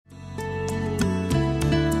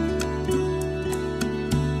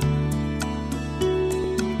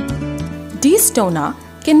Dstona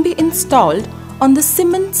can be installed on the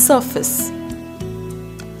cement surface.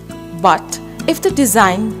 But if the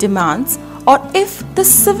design demands or if the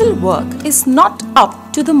civil work is not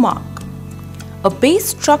up to the mark, a base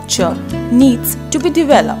structure needs to be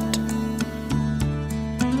developed.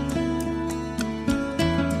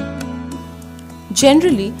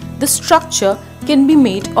 Generally, the structure can be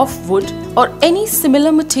made of wood or any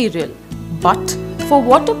similar material, but for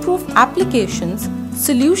waterproof applications,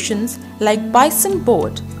 solutions like bison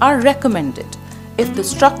board are recommended if the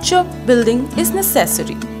structure building is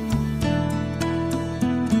necessary.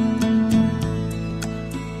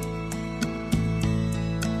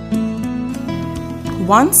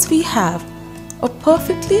 Once we have a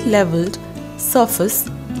perfectly leveled surface,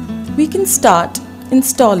 we can start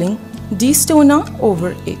installing Dstona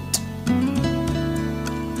over it.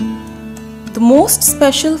 The most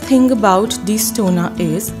special thing about Dstona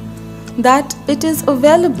is that it is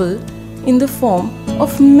available in the form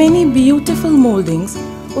of many beautiful moldings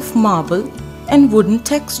of marble and wooden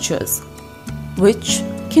textures, which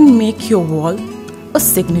can make your wall a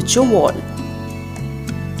signature wall.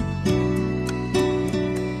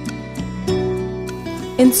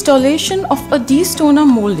 Installation of a Dstona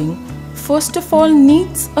molding first of all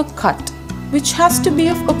needs a cut which has to be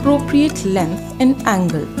of appropriate length and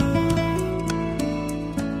angle.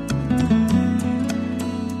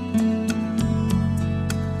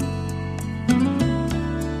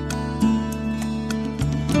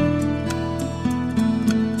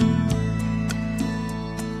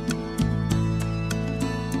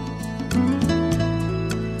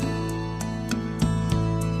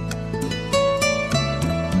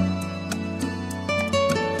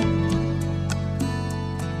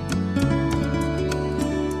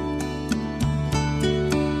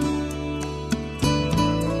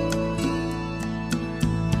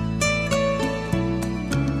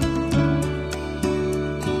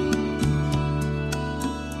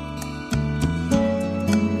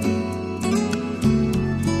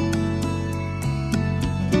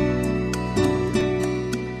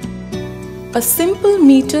 A simple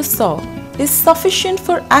meter saw is sufficient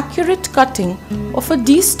for accurate cutting of a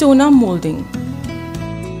Dstona molding.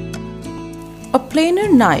 A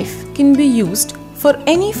planer knife can be used for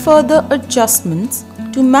any further adjustments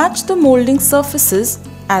to match the molding surfaces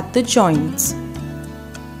at the joints.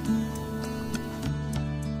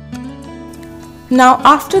 Now,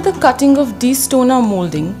 after the cutting of Dstona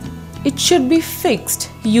molding, it should be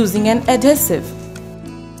fixed using an adhesive.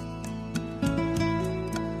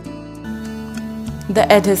 The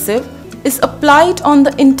adhesive is applied on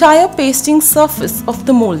the entire pasting surface of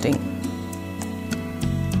the molding.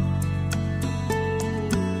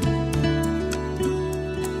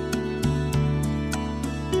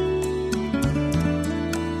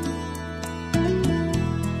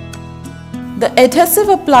 The adhesive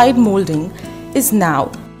applied molding is now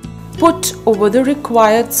put over the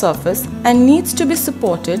required surface and needs to be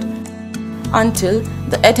supported until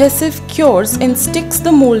the adhesive cures and sticks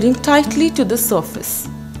the molding tightly to the surface.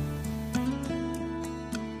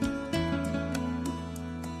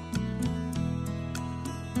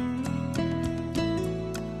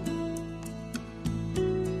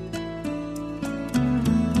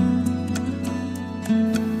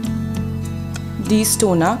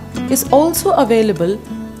 Dstona is also available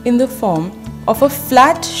in the form of a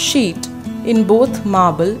flat sheet in both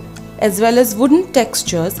marble as well as wooden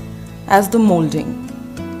textures as the molding.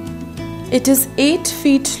 It is 8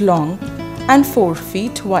 feet long and 4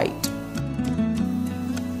 feet wide.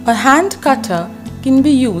 A hand cutter can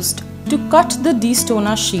be used to cut the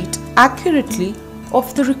Dstona sheet accurately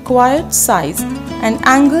of the required size and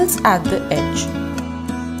angles at the edge.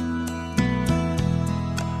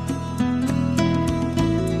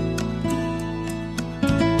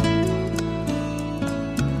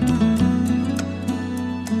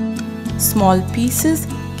 Small pieces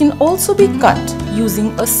can also be cut using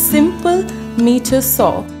a simple meter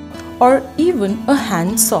saw or even a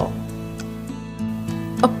hand saw.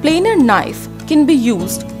 A planer knife can be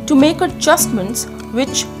used to make adjustments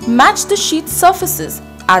which match the sheet surfaces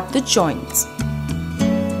at the joints.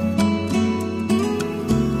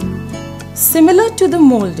 Similar to the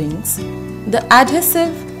moldings, the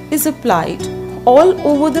adhesive is applied all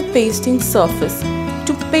over the pasting surface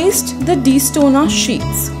to paste the Dstona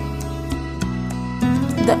sheets.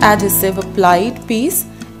 The adhesive applied piece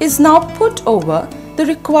is now put over the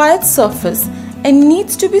required surface and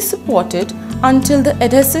needs to be supported until the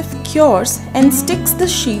adhesive cures and sticks the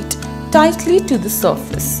sheet tightly to the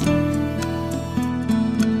surface.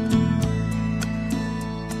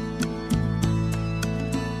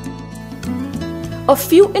 A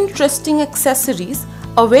few interesting accessories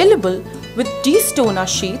available with Dstona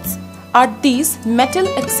sheets are these metal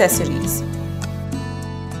accessories.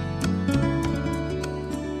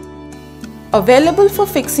 Available for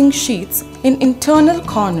fixing sheets in internal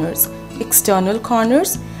corners, external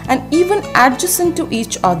corners, and even adjacent to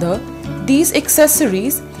each other, these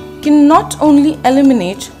accessories can not only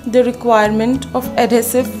eliminate the requirement of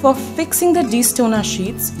adhesive for fixing the Dstona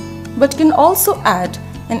sheets, but can also add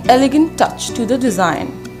an elegant touch to the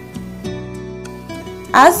design.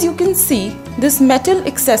 As you can see, this metal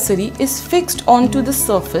accessory is fixed onto the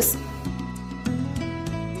surface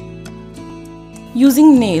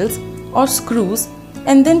using nails or screws,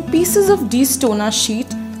 and then pieces of Dstona sheet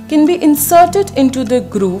can be inserted into the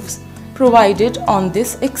grooves provided on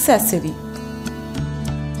this accessory.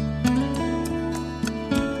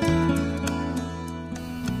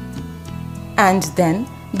 And then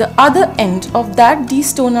the other end of that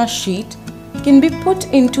Dstona sheet can be put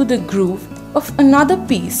into the groove of another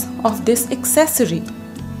piece of this accessory.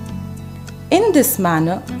 In this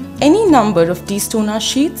manner, any number of Dstona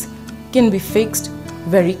sheets can be fixed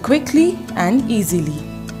very quickly and easily.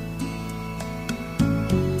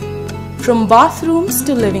 From bathrooms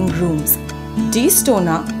to living rooms,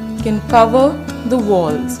 Dstona can cover the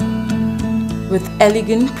walls with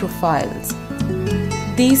elegant profiles.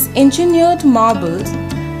 These engineered marbles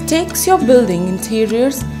takes your building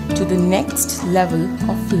interiors to the next level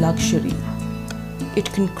of luxury.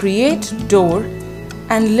 It can create door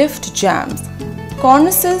and lift jambs,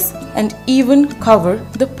 cornices, and even cover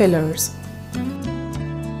the pillars.